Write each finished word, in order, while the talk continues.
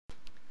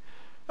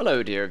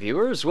Hello dear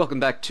viewers, welcome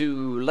back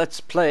to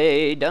Let's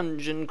Play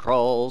Dungeon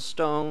Crawl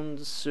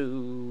Stone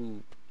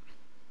Soup.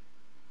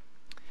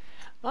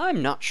 I'm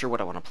not sure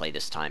what I want to play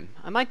this time.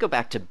 I might go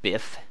back to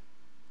Biff.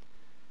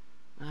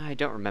 I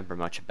don't remember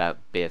much about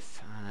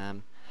Biff.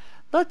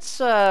 Let's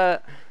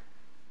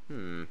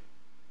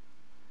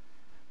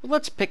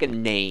pick a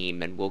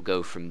name and we'll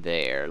go from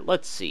there.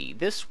 Let's see,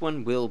 this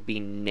one will be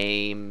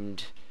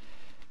named...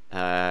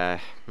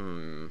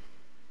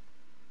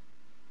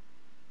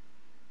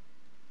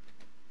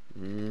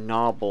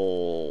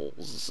 Knobblezax.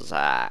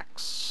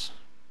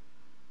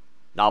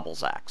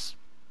 Knobblezax.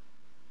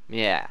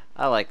 Yeah,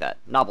 I like that.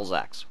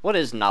 Knobblezax. What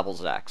is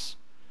Knobblezax?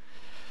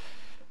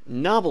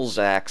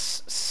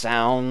 Knobblezax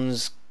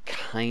sounds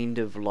kind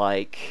of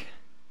like...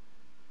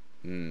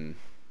 kind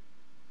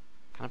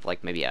of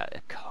like maybe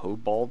a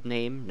kobold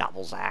name?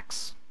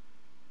 Knobblezax.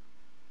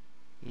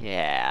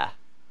 Yeah.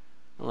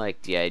 I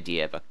like the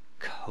idea of a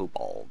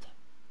kobold.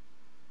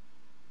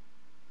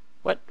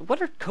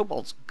 What are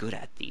kobolds good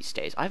at these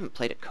days? I haven't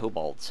played a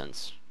kobold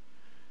since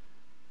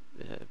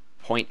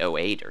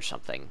 0.08 or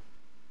something.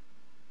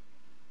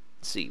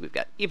 Let's see, we've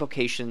got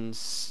evocation,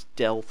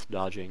 stealth,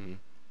 dodging.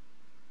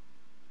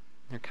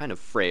 They're kind of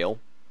frail.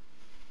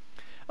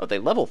 Oh, they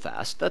level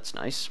fast. That's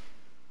nice.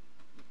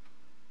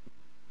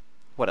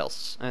 What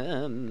else?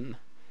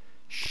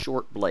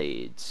 Short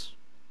blades.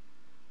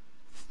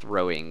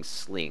 Throwing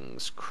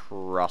slings,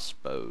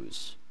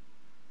 crossbows.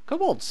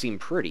 Kobolds seem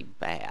pretty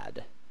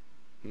bad.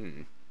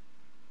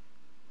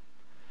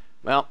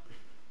 Well,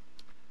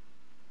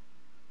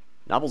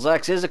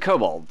 Knobblezax is a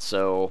kobold,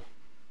 so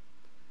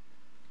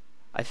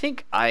I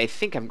think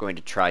I'm going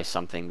to try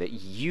something that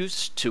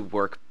used to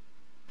work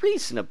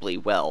reasonably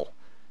well.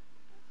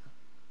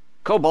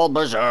 Kobold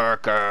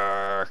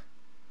Berzerker.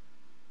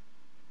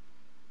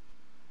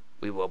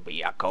 We will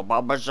be a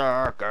Kobold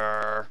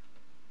Berzerker.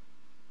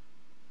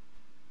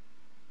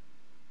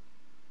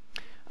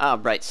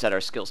 Right, set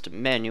our skills to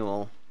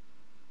manual.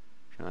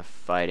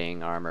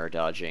 Fighting, armor,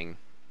 dodging.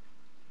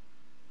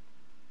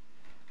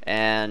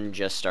 And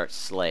just start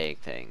slaying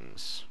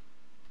things.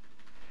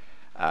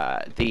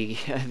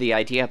 The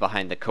idea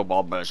behind the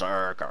Kobold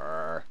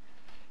Berzerker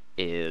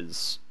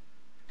is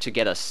to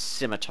get a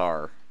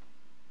scimitar.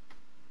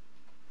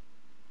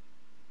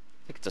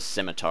 I think it's a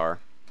scimitar.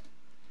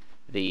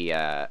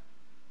 The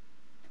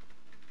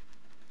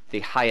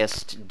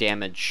highest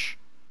damage,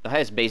 the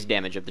highest base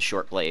damage of the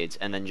short blades,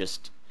 and then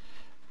just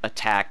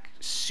attack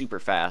super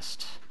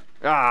fast.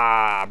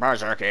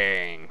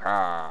 Berzerking!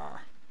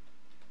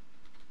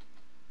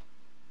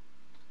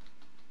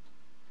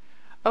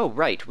 Oh,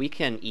 right, we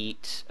can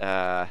eat,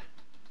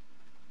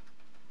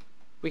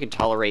 we can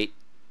tolerate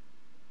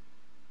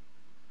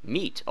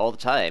meat all the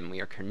time. We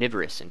are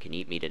carnivorous and can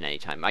eat meat at any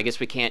time. I guess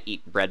we can't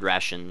eat bread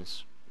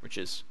rations, which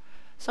is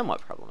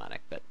somewhat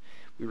problematic, but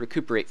we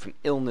recuperate from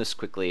illness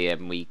quickly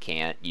and we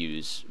can't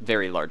use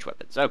very large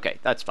weapons. Okay,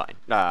 that's fine.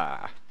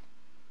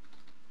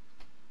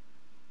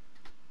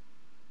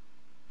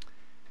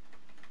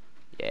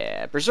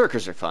 Yeah,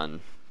 Berzerkers are fun.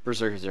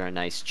 Berzerkers are a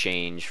nice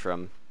change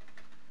from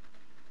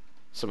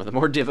some of the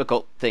more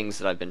difficult things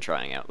that I've been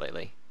trying out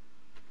lately.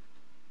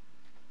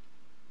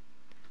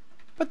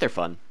 But they're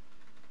fun.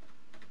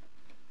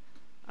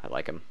 I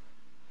like them.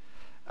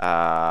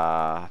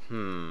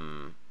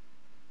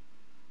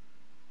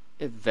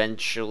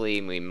 Eventually,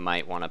 we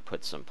might want to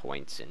put some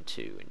points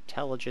into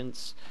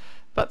intelligence.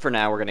 But for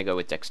now, we're going to go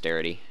with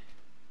dexterity.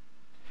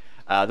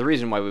 The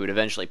reason why we would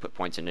eventually put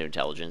points into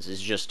intelligence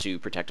is just to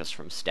protect us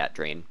from stat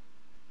drain.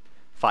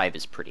 5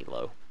 is pretty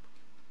low.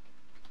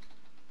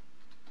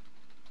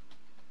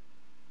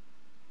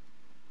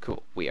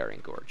 Cool, we are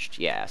engorged.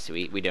 Yeah, so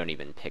we don't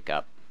even pick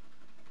up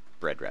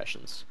bread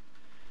rations.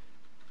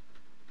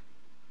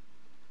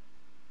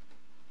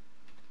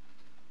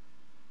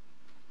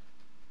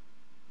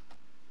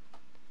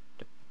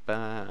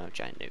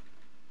 Giant newt.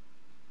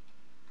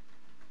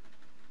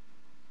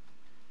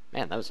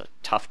 Man, that was a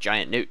tough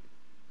giant newt.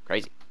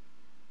 Crazy.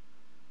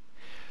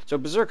 So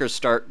Berzerkers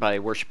start by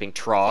worshipping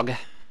Trog,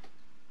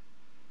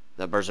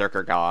 the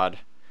Berzerker god.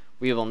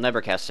 We will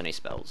never cast any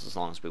spells as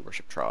long as we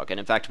worship Trog, and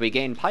in fact we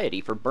gain piety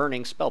for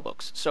burning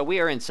spellbooks. So we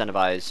are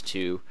incentivized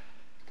to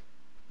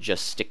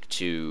just stick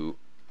to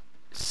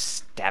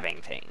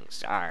stabbing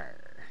things. Arr.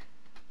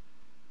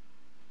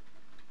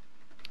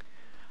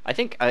 I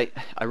think I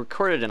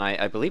recorded and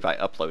I believe I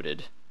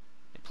uploaded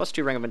a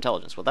 +2 ring of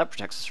intelligence. Well, that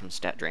protects us from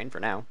stat drain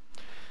for now.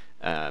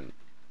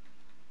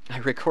 I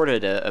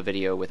recorded a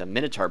video with a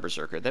Minotaur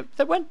Berzerker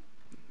that went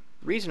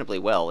reasonably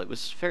well. It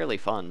was fairly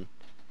fun,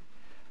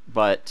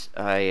 but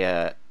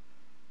I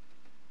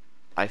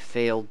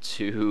failed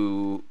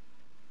to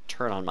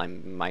turn on my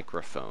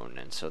microphone,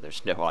 and so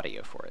there's no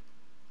audio for it.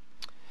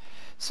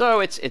 So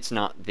it's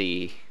not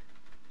the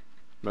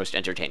most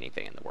entertaining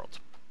thing in the world.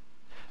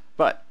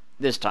 But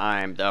this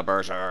time, the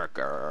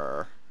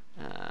Berzerker.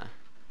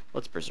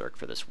 Let's Berzerk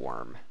for this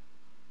worm.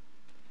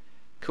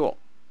 Cool.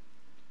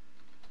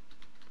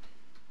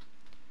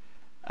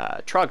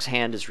 Trog's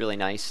Hand is really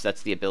nice.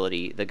 That's the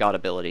ability, the god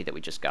ability that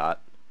we just got.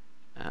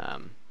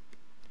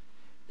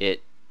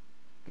 It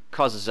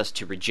causes us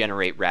to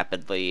regenerate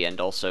rapidly and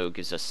also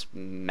gives us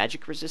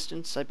magic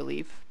resistance, I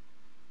believe.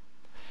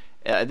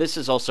 This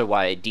is also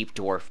why Deep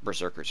Dwarf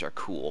Berserkers are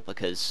cool,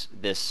 because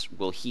this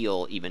will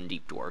heal even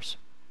Deep Dwarfs.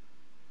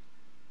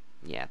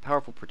 Yeah,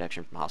 powerful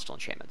protection from hostile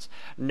enchantments.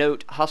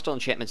 Note, hostile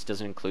enchantments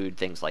doesn't include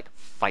things like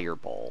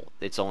Fireball.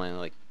 It's only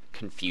like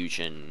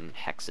Confusion,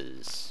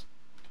 Hexes.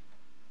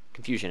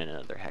 Confusion and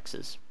other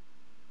Hexes.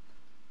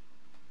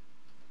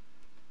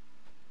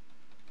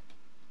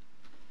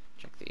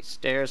 Check these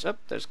stairs. Oh,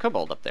 there's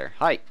Kobold up there.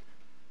 Hi!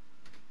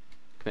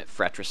 Commit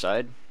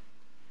fratricide.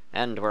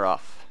 And we're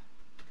off.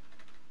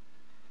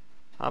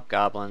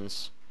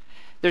 Hobgoblins.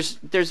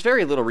 There's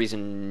very little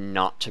reason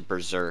not to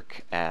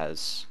berserk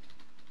as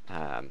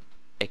a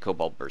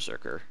Kobold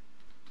Berserker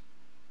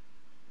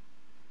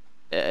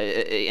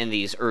in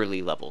these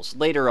early levels.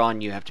 Later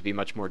on, you have to be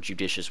much more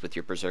judicious with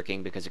your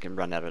berserking because it can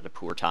run out at a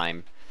poor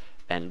time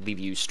and leave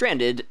you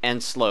stranded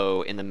and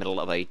slow in the middle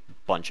of a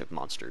bunch of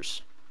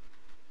monsters.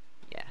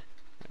 Yeah,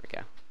 there we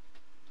go.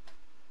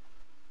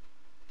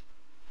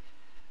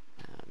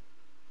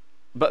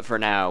 But for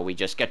now, we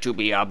just get to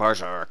be a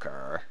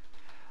Berzerker.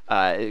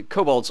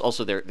 Kobolds,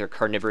 also their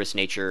carnivorous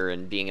nature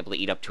and being able to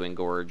eat up to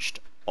engorged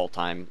all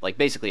time, like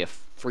basically a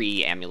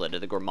free amulet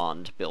of the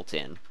gourmand built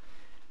in.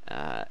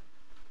 Oh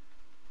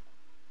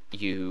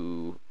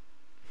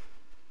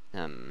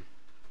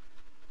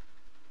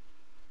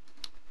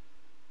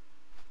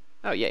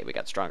yay, we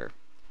got stronger.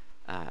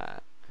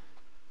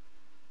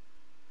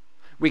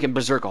 We can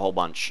berserk a whole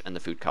bunch, and the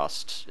food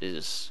cost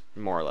is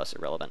more or less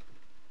irrelevant.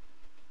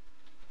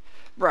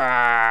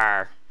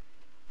 Rawr!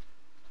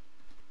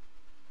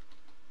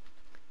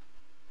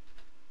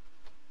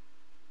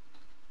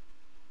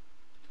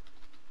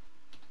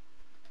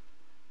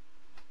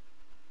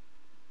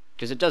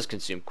 Because it does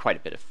consume quite a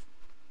bit of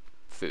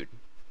food.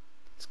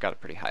 It's got a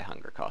pretty high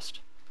hunger cost.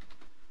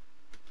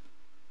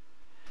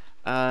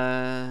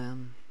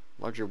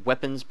 Larger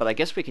weapons, but I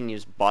guess we can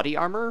use body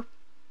armor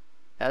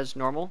as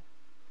normal.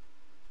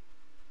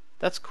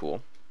 That's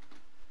cool.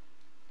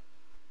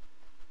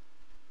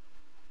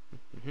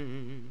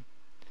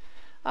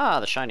 Ah,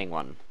 the Shining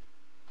One.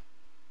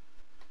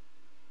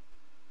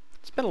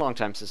 It's been a long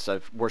time since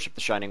I've worshipped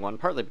the Shining One,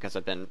 partly because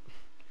I've been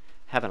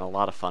having a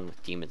lot of fun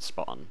with Demon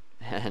Spawn.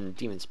 And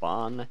Demon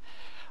Spawn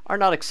are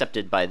not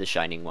accepted by the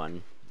Shining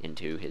One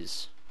into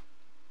his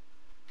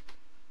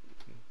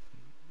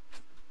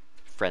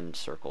friend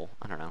circle.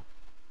 I don't know.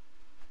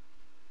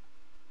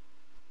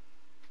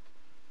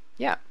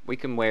 Yeah, we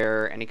can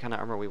wear any kind of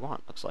armor we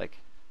want, looks like.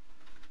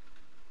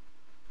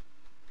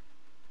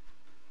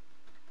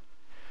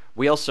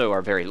 We also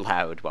are very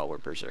loud while we're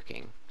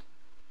berserking,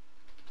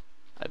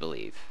 I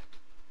believe.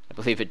 I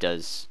believe it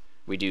does.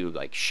 We do,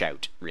 like,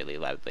 shout really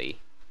loudly.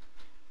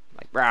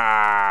 Like,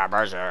 rah,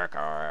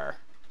 Berzerker!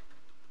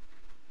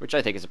 Which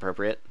I think is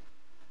appropriate.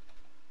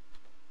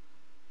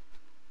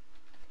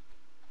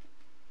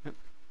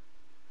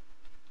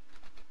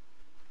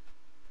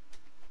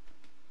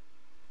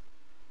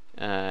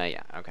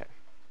 Yeah, okay.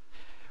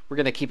 We're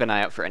gonna keep an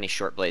eye out for any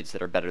short blades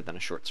that are better than a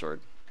short sword.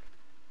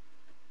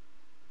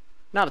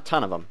 Not a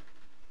ton of them,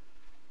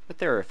 but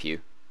there are a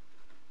few.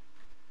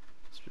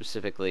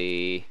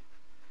 Specifically,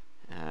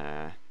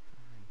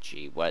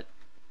 gee, what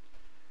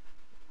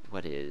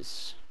are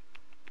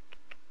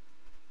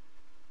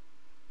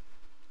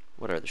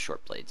the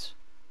short blades?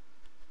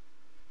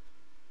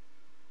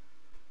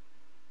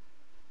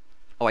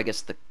 Oh, I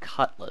guess the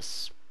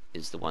cutlass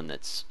is the one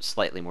that's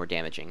slightly more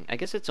damaging. I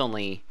guess it's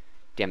only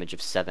damage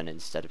of 7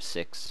 instead of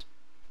 6.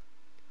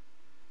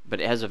 But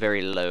it has a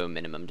very low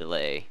minimum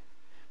delay.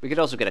 We could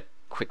also get a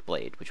quick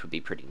blade, which would be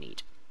pretty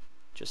neat.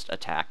 Just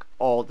attack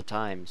all the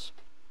times.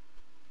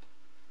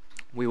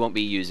 We won't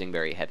be using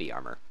very heavy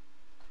armor,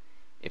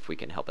 if we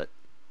can help it.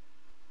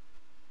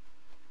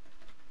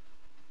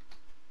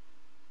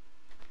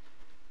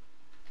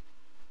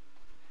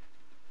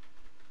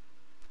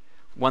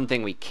 One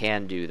thing we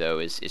can do, though,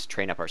 is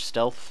train up our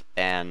stealth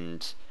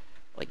and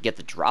like get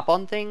the drop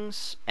on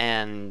things,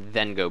 and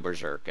then go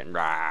berserk and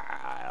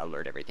rah,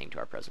 alert everything to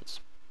our presence.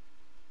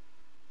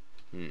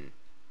 Good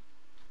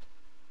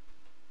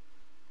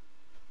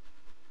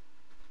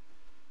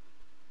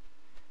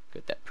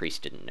that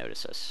priest didn't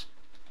notice us.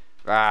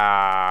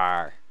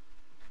 Rawr!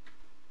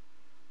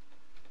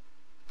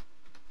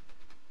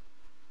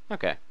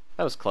 Okay,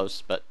 that was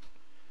close, but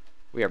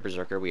we are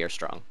Berserker, we are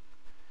strong.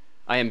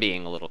 I am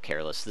being a little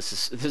careless.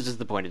 This is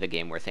the point of the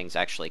game where things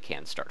actually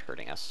can start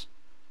hurting us.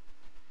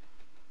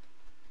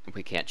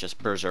 We can't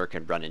just berserk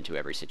and run into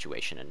every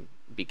situation and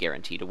be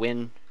guaranteed a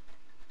win.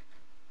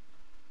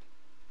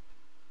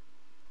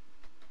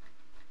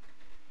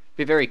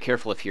 Be very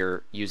careful if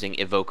you're using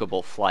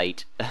evocable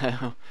flight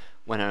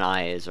when an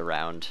eye is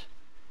around.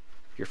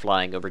 If you're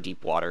flying over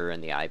deep water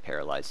and the eye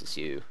paralyzes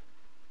you,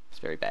 it's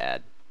very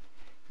bad.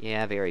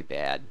 Yeah, very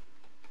bad.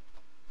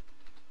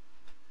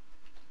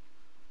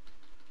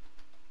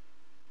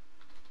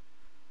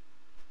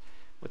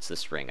 What's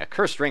this ring? A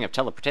cursed ring of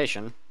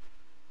teleportation.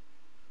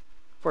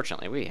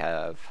 Fortunately, we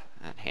have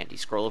that handy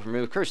scroll of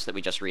remove curse that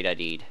we just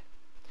re-ID'd.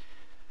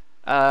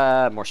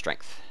 More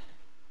strength.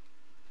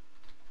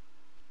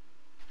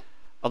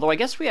 Although I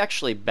guess we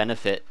actually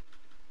benefit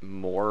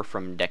more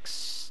from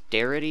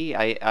dexterity.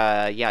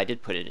 Yeah, I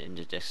did put it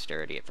into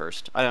dexterity at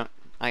first.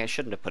 I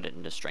shouldn't have put it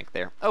into strength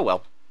there. Oh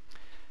well.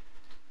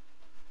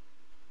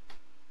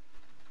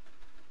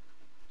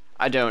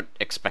 I don't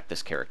expect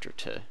this character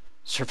to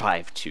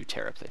survive too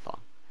terribly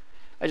long.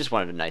 I just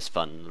wanted a nice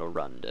fun little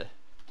run to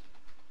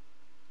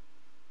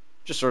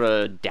just sort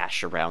of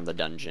dash around the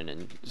dungeon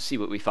and see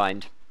what we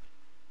find.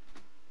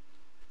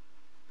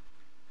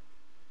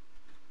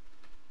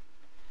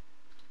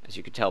 As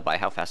you can tell by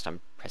how fast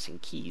I'm pressing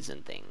keys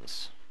and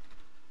things.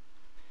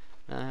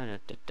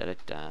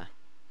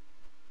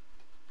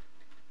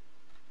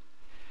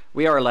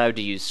 We are allowed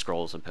to use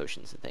scrolls and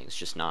potions and things,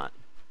 just not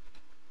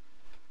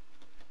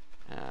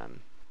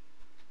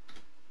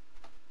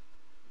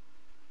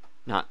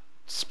not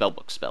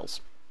spellbook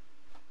spells.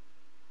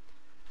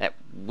 That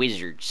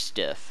wizard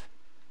stuff.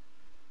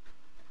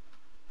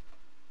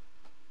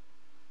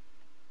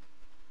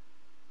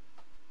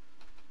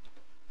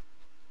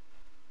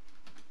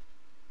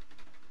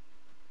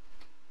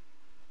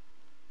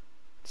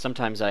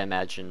 Sometimes I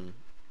imagine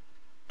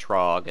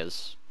Trog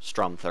as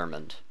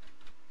Stromthurmond.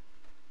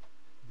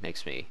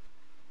 Makes me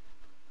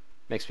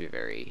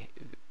very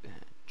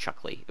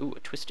chuckly. Ooh, a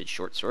twisted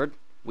short sword.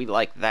 We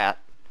like that.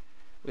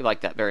 We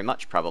like that very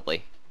much,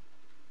 probably.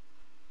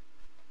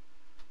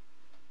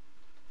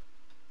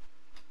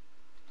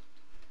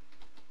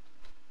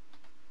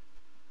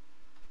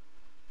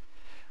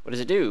 What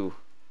does it do?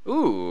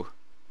 Ooh!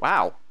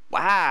 Wow!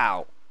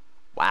 Wow!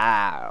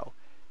 Wow!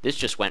 This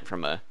just went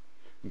from a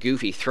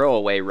goofy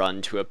throwaway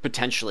run to a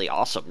potentially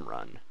awesome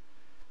run.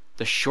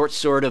 The short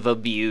sword of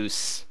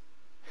abuse.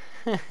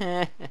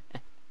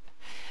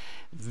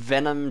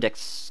 Venom,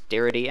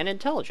 dexterity, and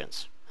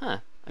intelligence. Huh.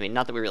 I mean,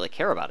 not that we really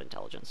care about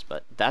intelligence,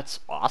 but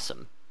that's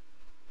awesome.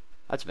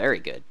 That's very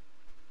good.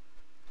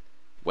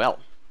 Well.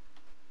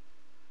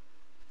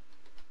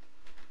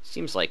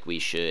 Seems like we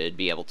should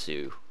be able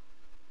to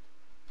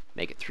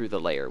make it through the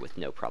layer with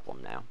no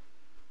problem now.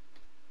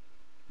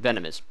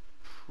 Venom is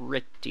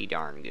pretty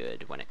darn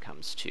good when it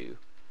comes to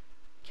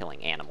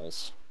killing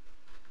animals.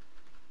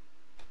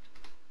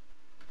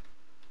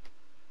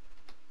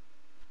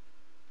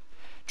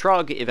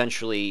 Trog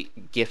eventually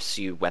gifts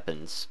you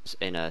weapons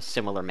in a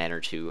similar manner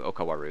to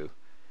Okawaru,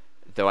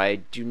 though I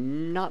do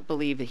not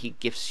believe that he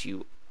gifts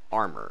you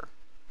armor.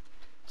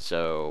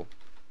 So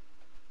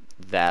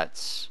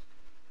that's,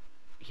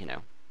 you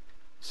know,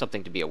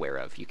 something to be aware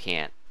of. You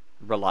can't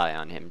rely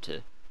on him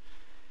to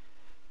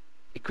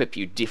equip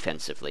you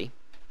defensively,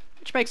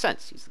 which makes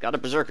sense. He's the god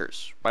of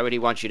berserkers. Why would he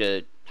want you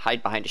to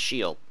hide behind a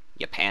shield,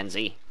 you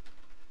pansy?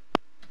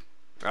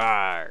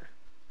 Arr!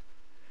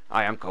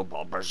 I am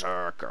Kobold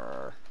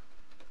Berzerker.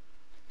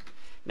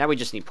 Now we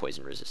just need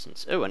poison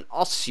resistance. Oh, an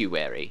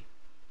ossuary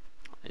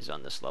is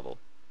on this level.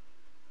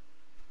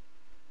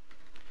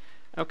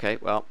 Okay,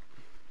 well.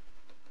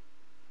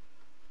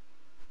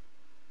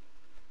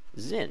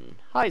 Zin.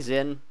 Hi,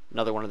 Zin.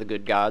 Another one of the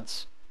good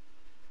gods.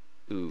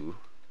 Ooh.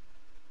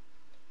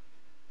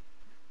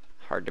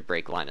 Hard to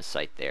break line of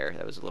sight there.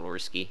 That was a little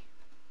risky.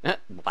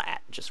 Blah,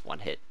 just one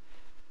hit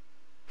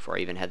before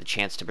I even had the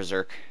chance to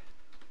berserk.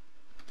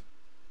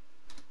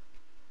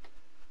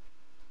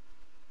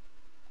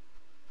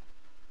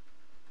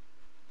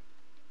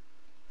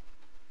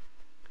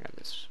 Grab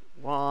this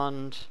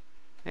wand.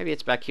 Maybe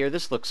it's back here.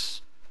 This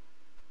looks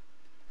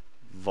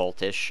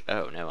vaultish.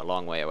 Oh no, a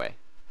long way away.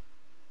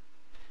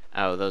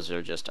 Oh, those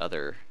are just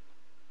other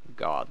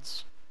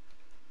gods.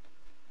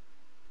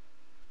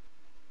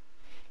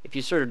 If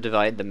you sort of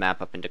divide the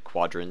map up into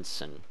quadrants,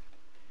 and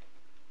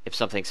if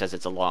something says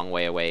it's a long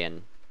way away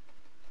in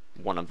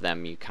one of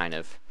them, you kind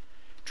of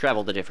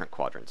travel to different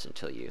quadrants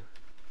until you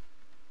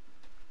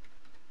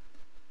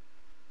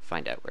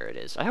find out where it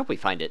is. I hope we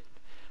find it.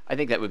 I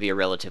think that would be a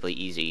relatively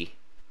easy...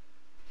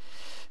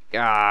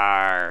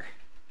 Garrrr!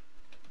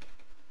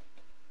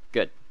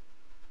 Good.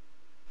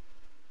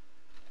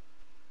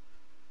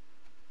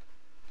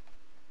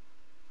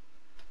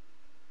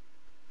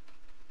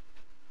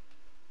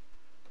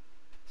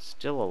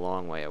 Still a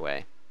long way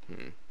away.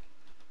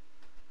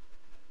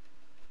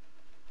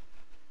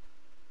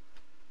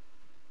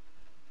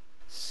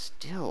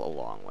 Still a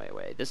long way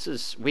away. This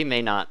is... We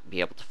may not be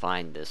able to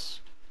find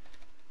this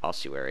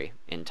ossuary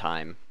in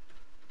time.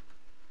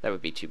 That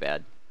would be too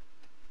bad.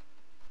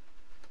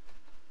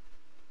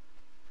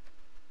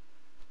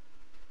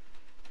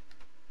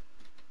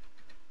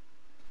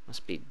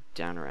 Must be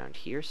down around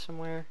here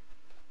somewhere.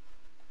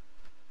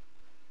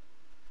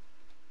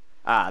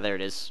 Ah, there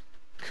it is.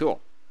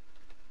 Cool.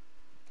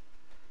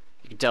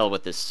 You can tell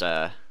with this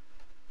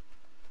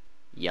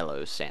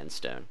yellow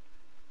sandstone.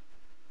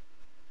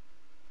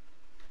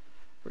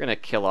 We're gonna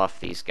kill off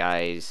these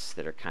guys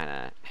that are kind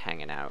of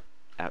hanging out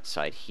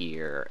outside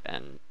here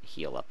and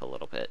heal up a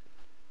little bit.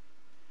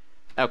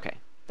 Okay,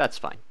 that's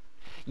fine.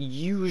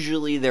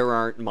 Usually there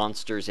aren't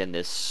monsters in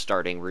this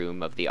starting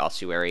room of the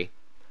ossuary,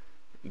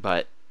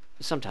 but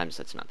sometimes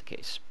that's not the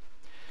case.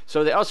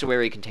 So the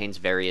ossuary contains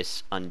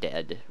various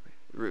undead,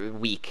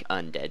 weak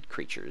undead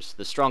creatures.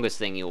 The strongest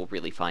thing you'll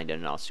really find in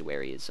an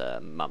ossuary is a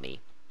mummy.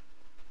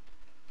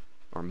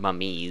 Or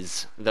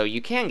mummies. Though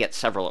you can get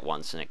several at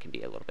once, and it can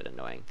be a little bit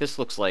annoying. This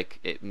looks like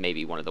it may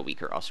be one of the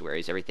weaker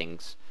ossuaries.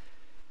 Everything's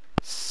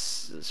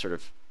sort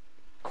of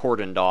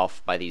cordoned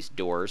off by these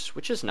doors,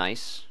 which is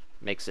nice.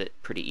 Makes it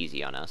pretty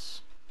easy on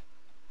us.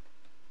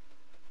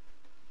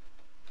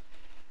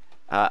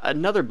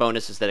 Another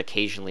bonus is that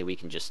occasionally we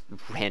can just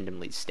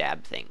randomly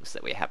stab things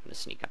that we happen to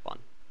sneak up on.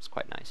 It's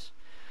quite nice.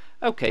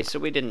 Okay, so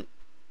we didn't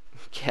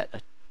get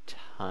a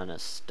ton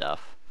of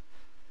stuff.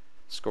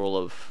 Scroll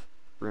of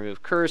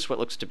Remove Curse, what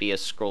looks to be a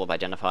Scroll of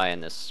Identify,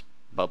 and this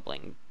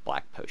bubbling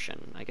black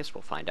potion. I guess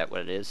we'll find out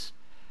what it is.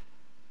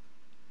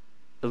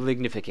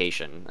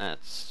 Lignification,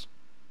 that's...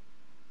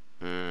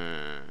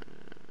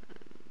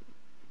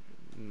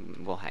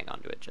 we'll hang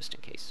on to it just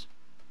in case.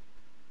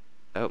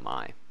 Oh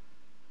my.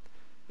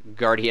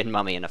 Guardian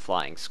Mummy and a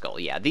Flying Skull.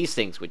 Yeah, these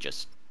things would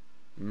just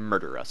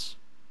murder us.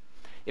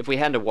 If we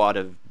had a wand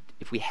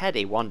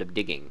of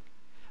digging...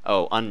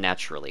 Oh,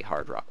 unnaturally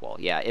hard rock wall.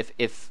 Yeah,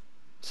 if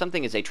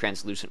something is a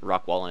translucent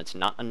rock wall and it's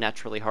not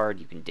unnaturally hard,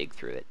 you can dig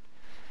through it.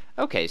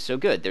 Okay, so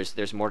good.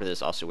 There's more to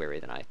this ossuary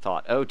than I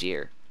thought. Oh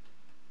dear.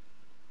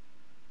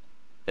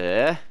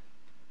 Hey,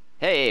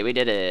 we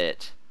did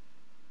it!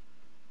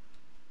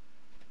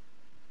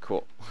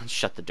 Cool. Let's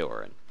shut the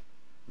door and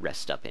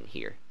rest up in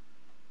here.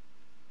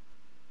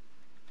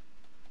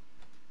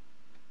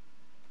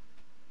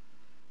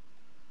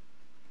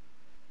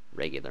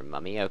 Regular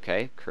mummy,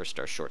 okay. Cursed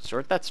our short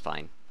sword, that's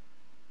fine.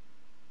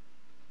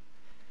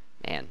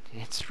 Man,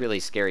 it's really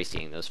scary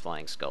seeing those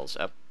flying skulls.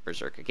 Up,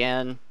 Berserk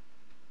again.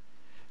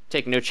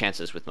 Take no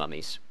chances with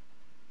mummies.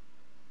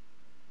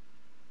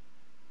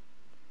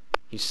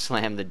 You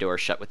slam the door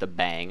shut with a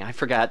bang. I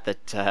forgot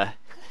that,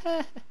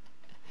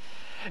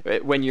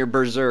 when you're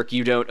Berserk,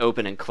 you don't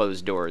open and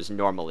close doors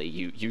normally.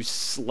 You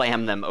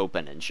slam them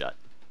open and shut.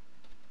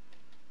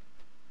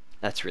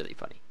 That's really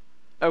funny.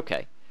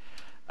 Okay.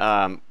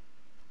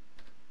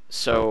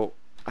 So,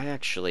 I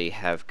actually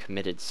have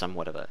committed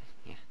somewhat of a...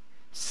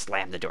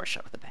 slam the door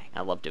shut with a bang.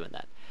 I love doing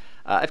that.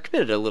 I've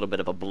committed a little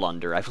bit of a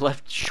blunder. I've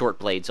left short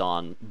blades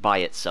on by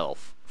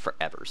itself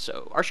forever,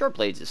 so our short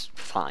blades is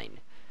fine.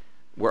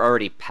 We're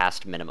already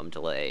past minimum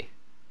delay.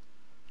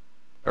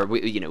 Or,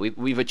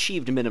 we've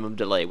achieved minimum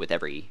delay with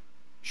every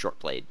short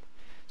blade.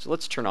 So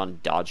let's turn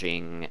on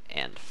dodging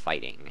and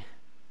fighting.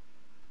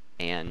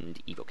 And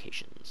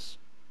evocations.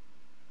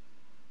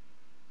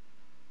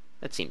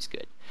 That seems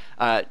good.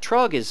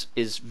 Trog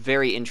is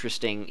very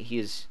interesting. He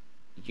is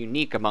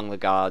unique among the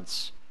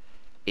gods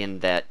in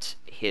that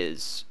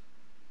his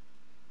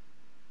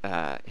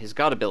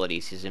god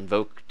abilities, he's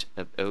invoked...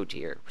 oh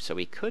dear. So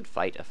we could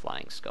fight a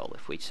flying skull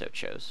if we so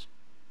chose.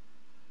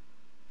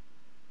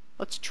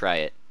 Let's try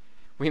it.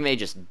 We may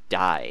just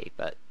die,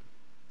 but...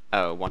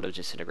 Oh, Wand of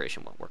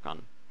Disintegration won't work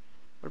on...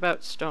 What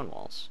about stone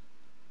walls?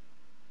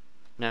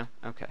 No?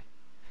 Okay.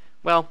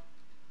 Well,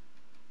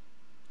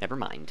 never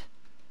mind.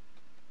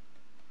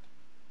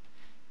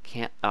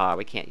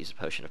 We can't use a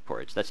Potion of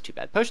Porridge. That's too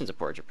bad. Potions of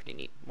Porridge are pretty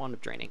neat. Wand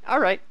of Draining.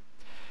 Alright.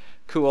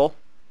 Cool.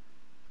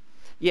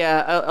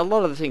 Yeah, a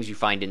lot of the things you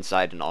find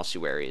inside an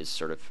ossuary is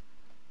sort of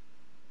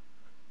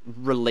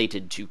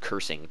related to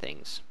cursing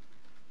things.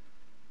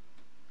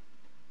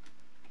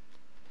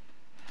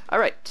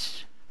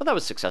 Alright. Well, that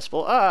was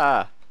successful.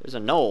 There's a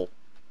knoll.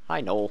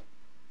 Hi, knoll.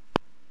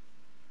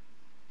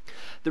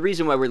 The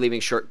reason why we're leaving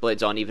short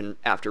blades on even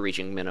after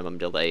reaching minimum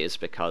delay is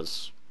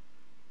because...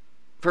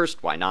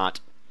 First, why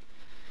not?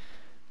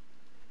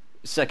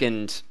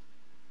 Second,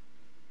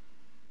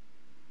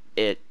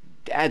 it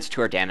adds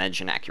to our damage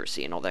and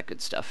accuracy and all that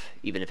good stuff,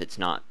 even if it's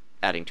not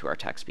adding to our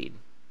attack speed.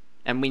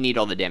 And we need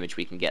all the damage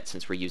we can get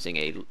since we're using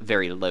a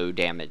very low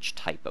damage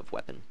type of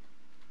weapon.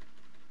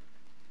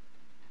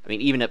 I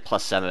mean, even at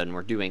 +7,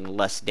 we're doing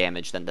less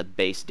damage than the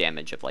base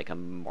damage of like a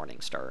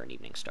Morning Star or an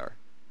Evening Star.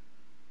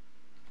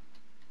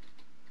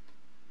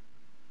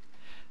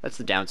 That's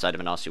the downside of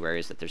an ossuary,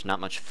 is that there's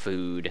not much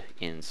food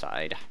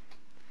inside.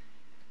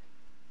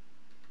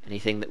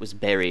 Anything that was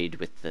buried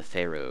with the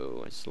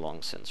Pharaoh is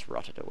long since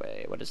rotted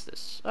away. What is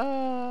this?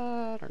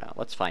 I don't know.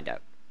 Let's find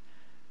out.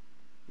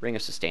 Ring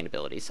of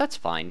Sustainabilities. That's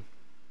fine.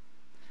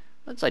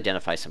 Let's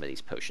identify some of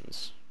these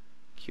potions.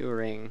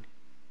 Curing.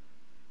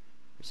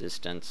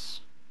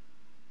 Resistance.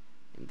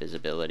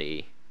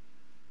 Invisibility.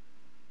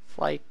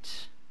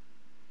 Flight.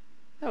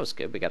 That was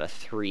good. We got a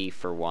 3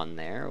 for 1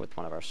 there with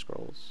one of our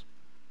scrolls.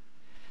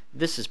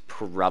 This is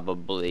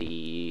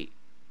probably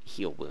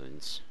heal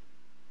wounds.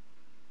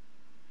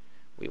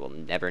 We will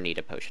never need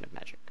a Potion of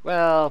Magic.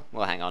 Well,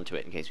 we'll hang on to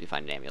it in case we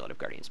find an Amulet of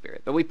Guardian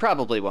Spirit, but we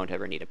probably won't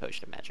ever need a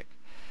Potion of Magic.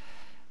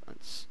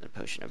 Let's, a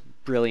Potion of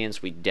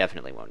Brilliance, we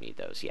definitely won't need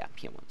those. Yeah,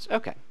 heal wounds.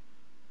 Okay.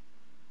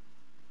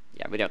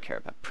 Yeah, we don't care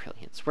about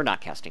Brilliance. We're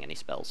not casting any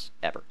spells,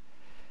 ever.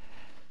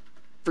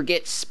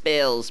 Forget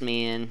spells,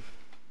 man.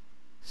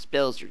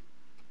 Spells are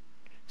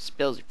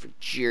for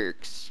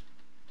jerks.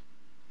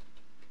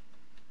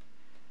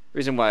 The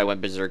reason why I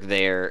went Berserk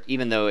there,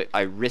 even though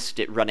I risked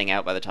it running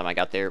out by the time I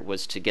got there,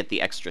 was to get the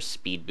extra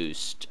speed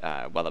boost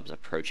while I was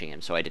approaching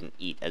him, so I didn't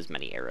eat as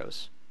many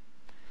arrows.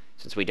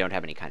 Since we don't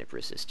have any kind of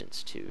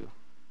resistance to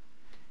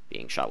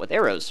being shot with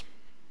arrows.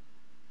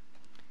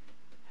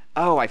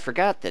 Oh, I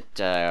forgot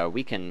that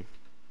we can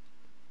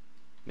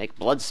make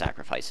blood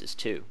sacrifices,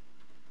 too.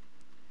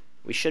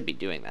 We should be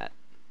doing that,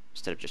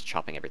 instead of just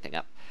chopping everything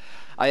up.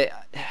 I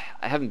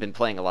haven't been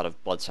playing a lot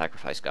of blood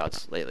sacrifice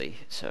gods lately,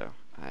 so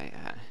I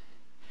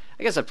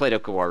guess I've played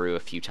Okawaru a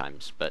few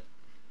times, but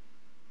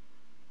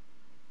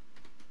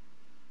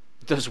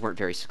those weren't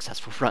very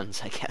successful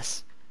runs, I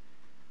guess.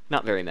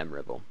 Not very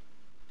memorable.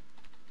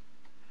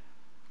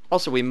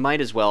 Also, we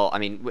might as well, I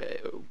mean,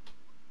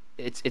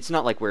 it's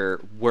not like we're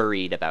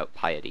worried about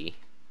piety,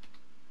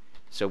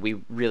 so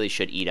we really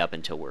should eat up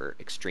until we're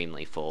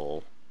extremely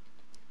full.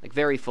 Like,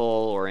 very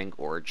full or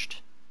engorged,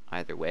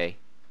 either way.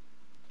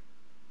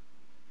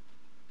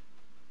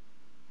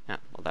 Ah,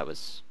 well, that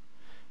was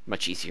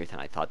much easier than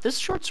I thought. This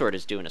short sword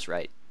is doing us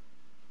right.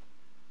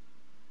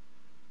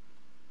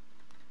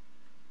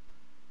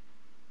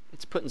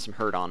 It's putting some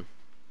hurt on.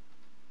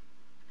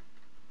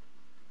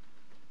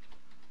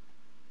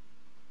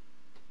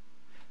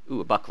 Ooh,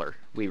 a buckler.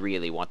 We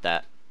really want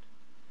that.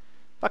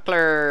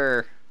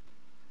 Buckler!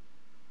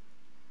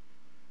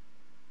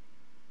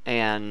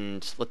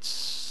 And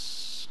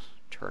let's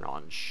turn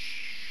on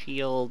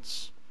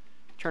shields.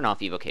 Turn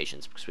off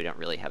evocations, because we don't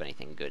really have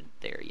anything good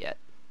there yet.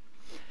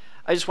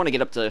 I just want to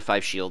get up to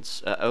 5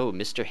 shields. Oh,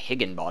 Mr.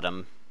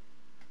 Higginbottom.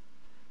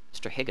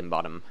 Mr.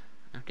 Higginbottom.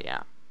 Okay,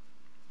 yeah.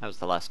 That was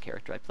the last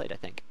character I played, I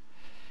think.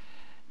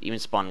 Demon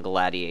Spawn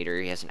Gladiator.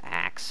 He has an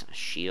axe, a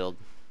shield.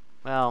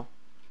 Well,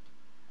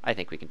 I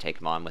think we can take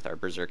him on with our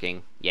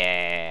Berzerking.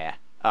 Yeah!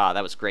 Ah,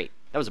 that was great.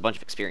 That was a bunch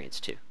of experience,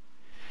 too.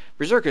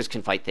 Berserkers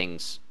can fight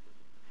things...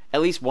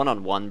 At least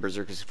one-on-one,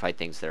 Berserkers can fight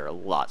things that are a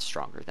lot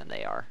stronger than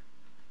they are.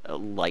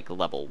 Like,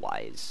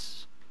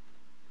 level-wise.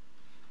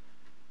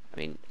 I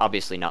mean,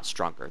 obviously not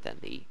stronger than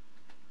the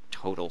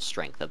total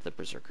strength of the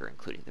Berzerker,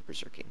 including the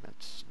Berzerking.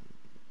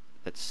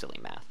 That's silly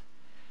math.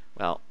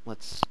 Well,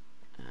 let's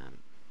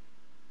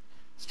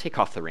take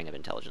off the Ring of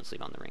Intelligence,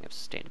 leave on the Ring of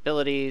Sustained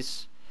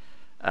Abilities.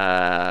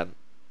 I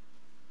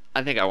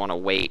think I want to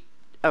wait.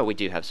 Oh, we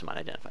do have some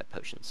unidentified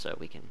potions, so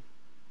we can...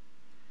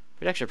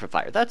 Protection from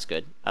fire, that's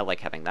good. I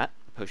like having that.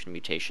 Potion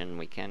mutation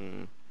we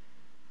can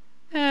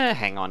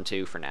hang on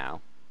to for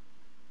now.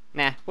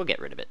 Nah, we'll get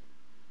rid of it.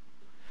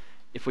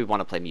 If we want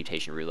to play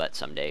mutation roulette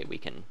someday, we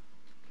can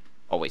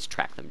always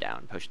track them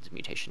down. Potions of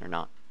mutation are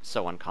not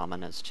so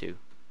uncommon as to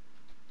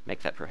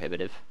make that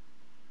prohibitive.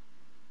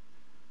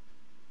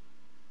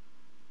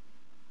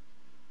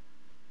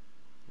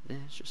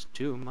 There's just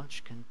too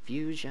much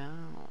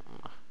confusion.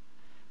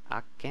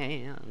 I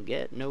can't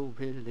get no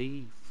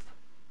relief.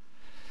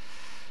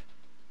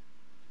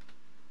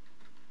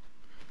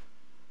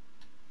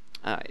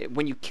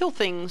 When you kill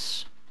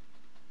things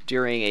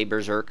during a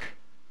Berserk,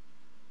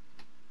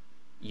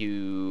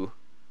 you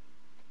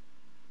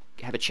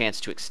have a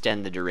chance to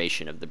extend the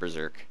duration of the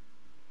Berserk.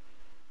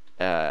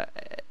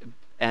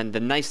 And the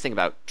nice thing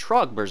about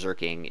Trog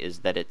Berserking is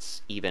that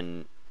it's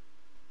even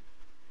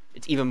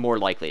more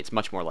likely, it's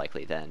much more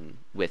likely than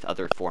with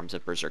other forms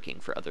of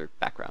Berserking for other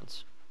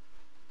backgrounds.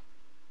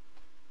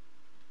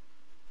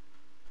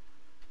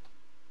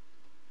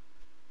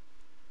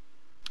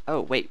 Oh,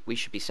 wait, we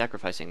should be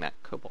sacrificing that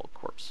Kobold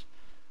corpse.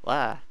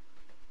 Ah.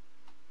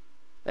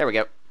 There we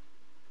go.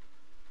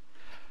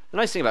 The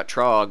nice thing about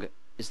Trog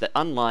is that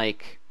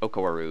unlike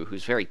Okawaru,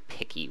 who's very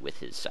picky with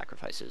his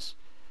sacrifices,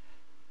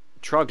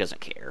 Trog doesn't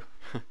care.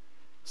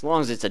 As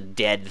long as it's a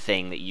dead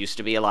thing that used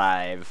to be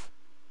alive,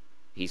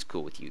 he's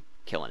cool with you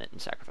killing it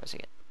and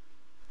sacrificing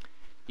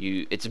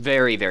it. It's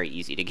very, very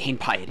easy to gain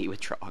piety with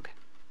Trog.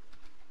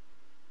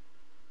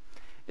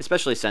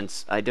 Especially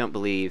since I don't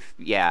believe,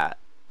 yeah,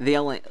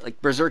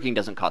 Berserking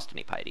doesn't cost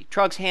any piety.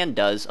 Trog's hand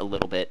does a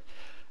little bit.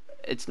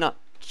 It's not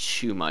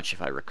too much,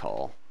 if I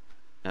recall.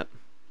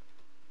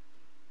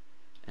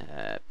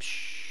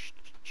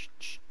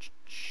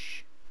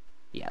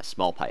 Yeah,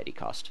 small piety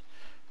cost.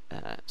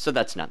 So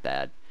that's not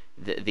bad.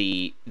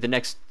 The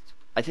next,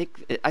 I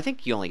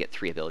think you only get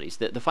 3 abilities.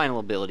 The final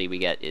ability we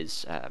get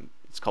is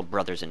it's called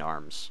Brothers in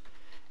Arms,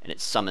 and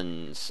it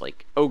summons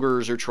like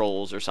ogres or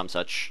trolls or some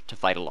such to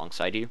fight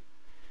alongside you.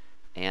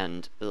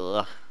 And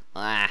rawr.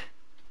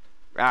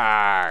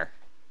 There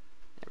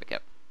we go.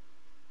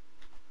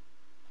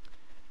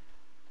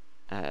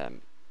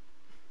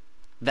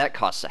 That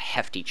costs a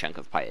hefty chunk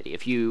of piety.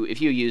 If you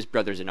use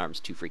Brothers in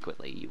Arms too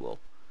frequently, you will.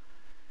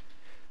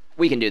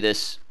 We can do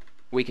this.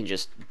 We can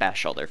just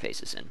bash all their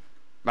faces in.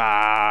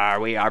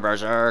 Rawr, we are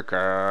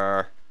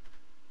Berzerker.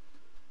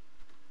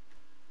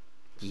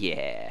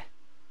 Yeah.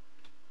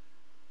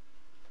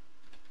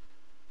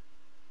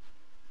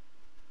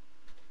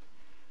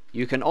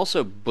 You can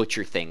also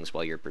butcher things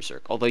while you're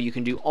Berserk, although you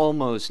can do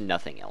almost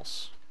nothing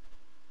else.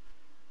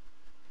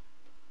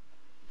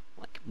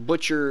 Like,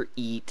 butcher,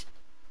 eat,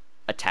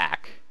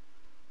 attack.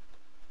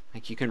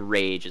 Like, you can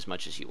rage as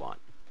much as you want.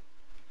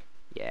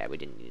 Yeah, we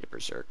didn't need a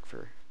Berserk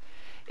for...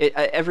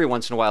 Every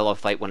once in a while I'll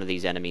fight one of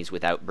these enemies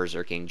without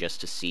berserking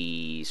just to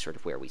see sort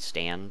of where we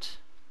stand,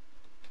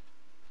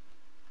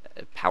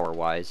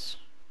 power-wise.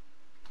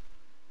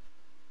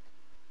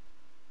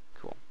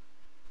 Cool.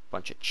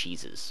 Bunch of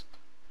cheeses.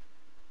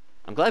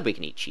 I'm glad we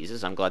can eat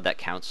cheeses. I'm glad that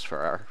counts for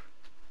our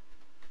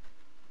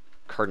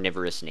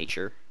carnivorous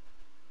nature.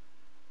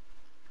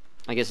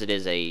 I guess it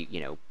is a, you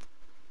know,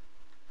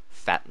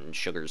 fat and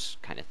sugars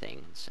kind of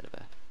thing instead of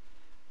a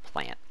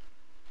plant.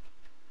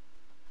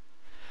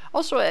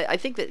 Also, I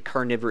think that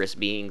carnivorous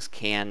beings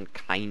can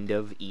kind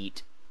of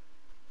eat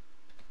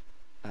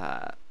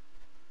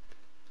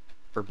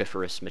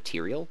herbivorous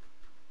material,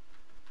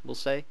 we'll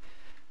say.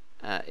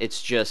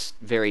 It's just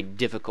very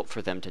difficult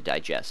for them to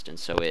digest, and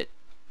so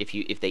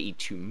if they eat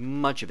too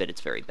much of it, it's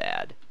very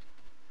bad.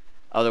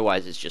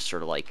 Otherwise, it's just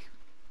sort of like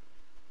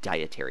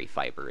dietary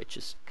fiber. It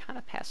just kind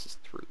of passes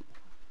through.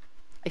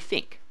 I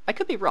think. I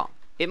could be wrong.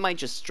 It might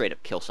just straight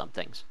up kill some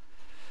things.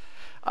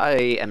 I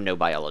am no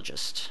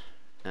biologist.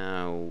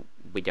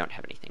 We don't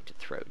have anything to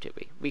throw, do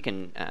we? We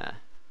can,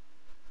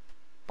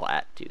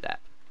 do that.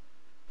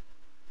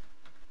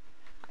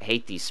 I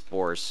hate these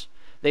spores.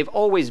 They've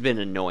always been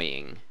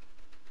annoying,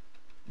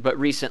 but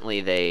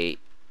recently they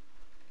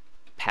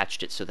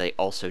patched it so they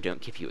also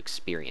don't give you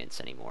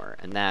experience anymore,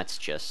 and that's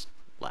just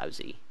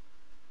lousy.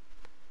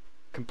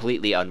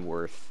 Completely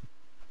unworth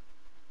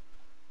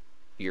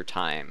your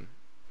time,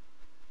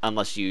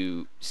 unless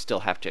you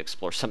still have to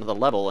explore some of the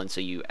level, and so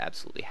you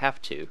absolutely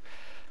have to.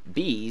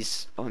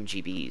 Bees,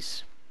 OMG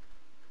bees.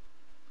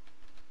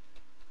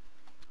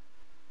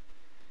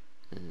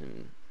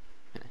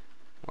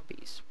 More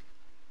bees.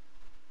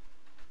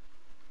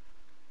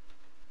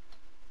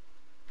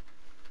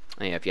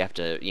 Oh, yeah, if you have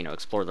to, you know,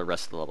 explore the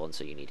rest of the level, and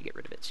so you need to get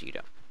rid of it, so you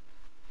don't.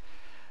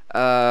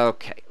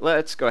 Okay,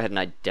 let's go ahead and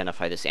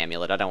identify this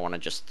amulet. I don't want to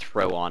just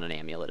throw on an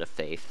amulet of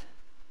faith.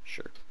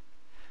 Sure.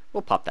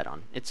 We'll pop that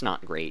on. It's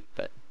not great,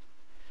 but...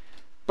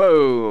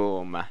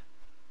 Boom!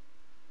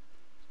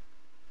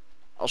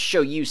 I'll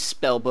show you,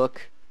 spellbook.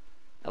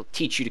 I'll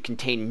teach you to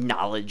contain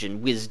knowledge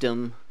and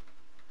wisdom.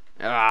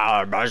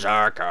 Ah,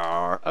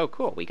 Berzerker! Oh,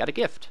 cool, we got a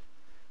gift.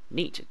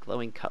 Neat, a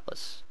glowing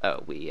cutlass.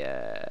 Oh, we,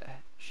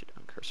 should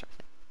uncurse our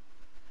thing.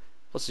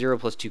 +0,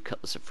 +2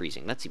 cutlass of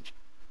freezing. That seems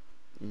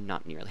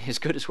not nearly as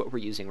good as what we're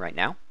using right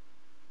now.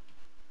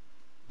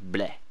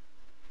 Bleh.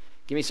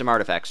 Give me some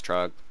artifacts,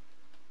 Trog.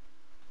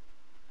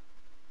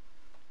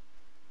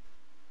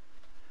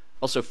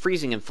 Also,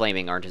 freezing and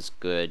flaming aren't as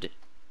good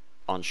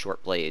on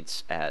short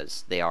blades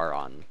as they are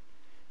on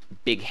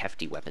big,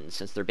 hefty weapons,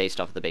 since they're based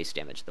off of the base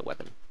damage of the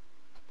weapon.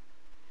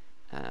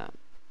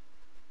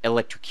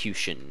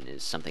 Electrocution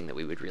is something that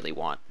we would really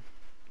want.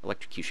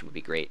 Electrocution would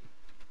be great.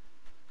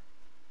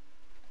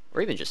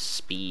 Or even just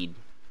speed.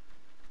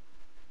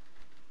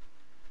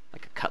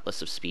 Like a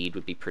cutlass of speed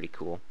would be pretty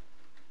cool.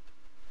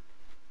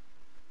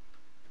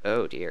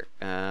 Oh dear.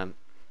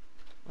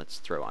 Let's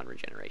throw on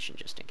regeneration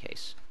just in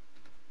case.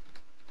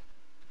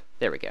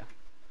 There we go.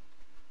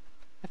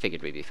 I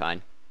figured we'd be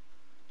fine.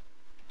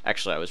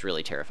 Actually, I was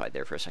really terrified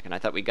there for a second. I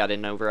thought we got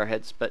in over our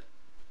heads, but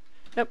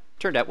nope,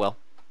 turned out well.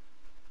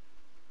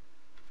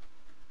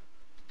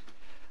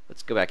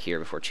 Let's go back here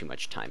before too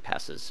much time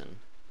passes and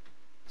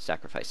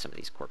sacrifice some of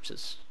these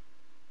corpses.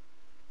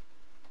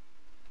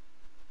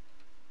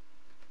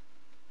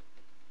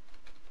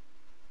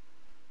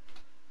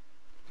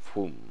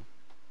 Whoom.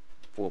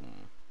 Whoom.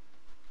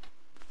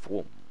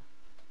 Whoom.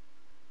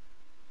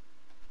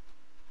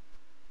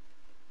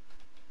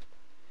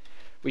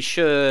 We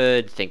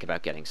should think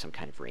about getting some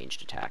kind of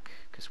ranged attack,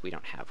 because we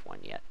don't have one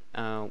yet.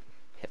 Oh,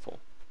 piffle.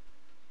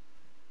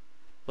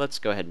 Let's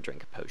go ahead and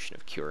drink a potion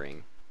of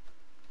curing.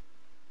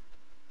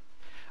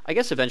 I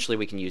guess eventually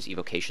we can use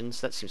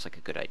evocations. That seems like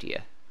a good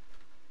idea.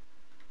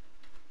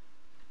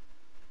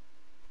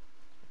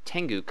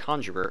 Tengu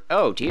Conjurer.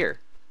 Oh, dear.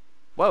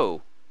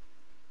 Whoa.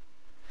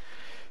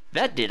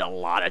 That did a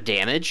lot of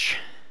damage.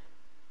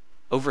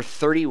 Over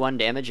 31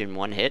 damage in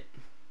one hit.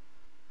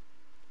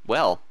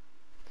 Well,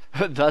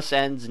 thus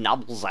ends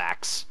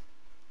Knobblezax.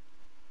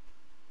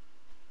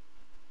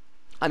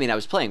 I mean, I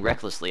was playing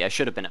recklessly. I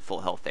should have been at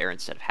full health there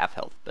instead of half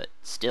health, but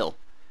still.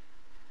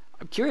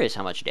 I'm curious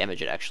how much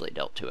damage it actually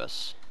dealt to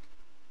us.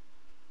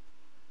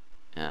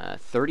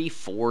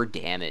 34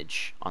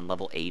 damage on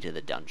level 8 of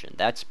the dungeon.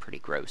 That's pretty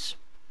gross.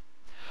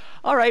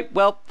 Alright,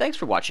 well, thanks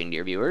for watching,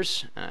 dear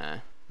viewers.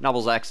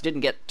 Knobblezax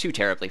didn't get too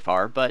terribly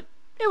far, but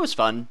it was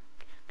fun.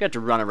 Got to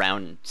run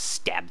around and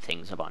stab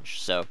things a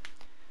bunch, so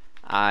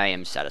I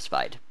am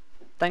satisfied.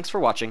 Thanks for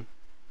watching.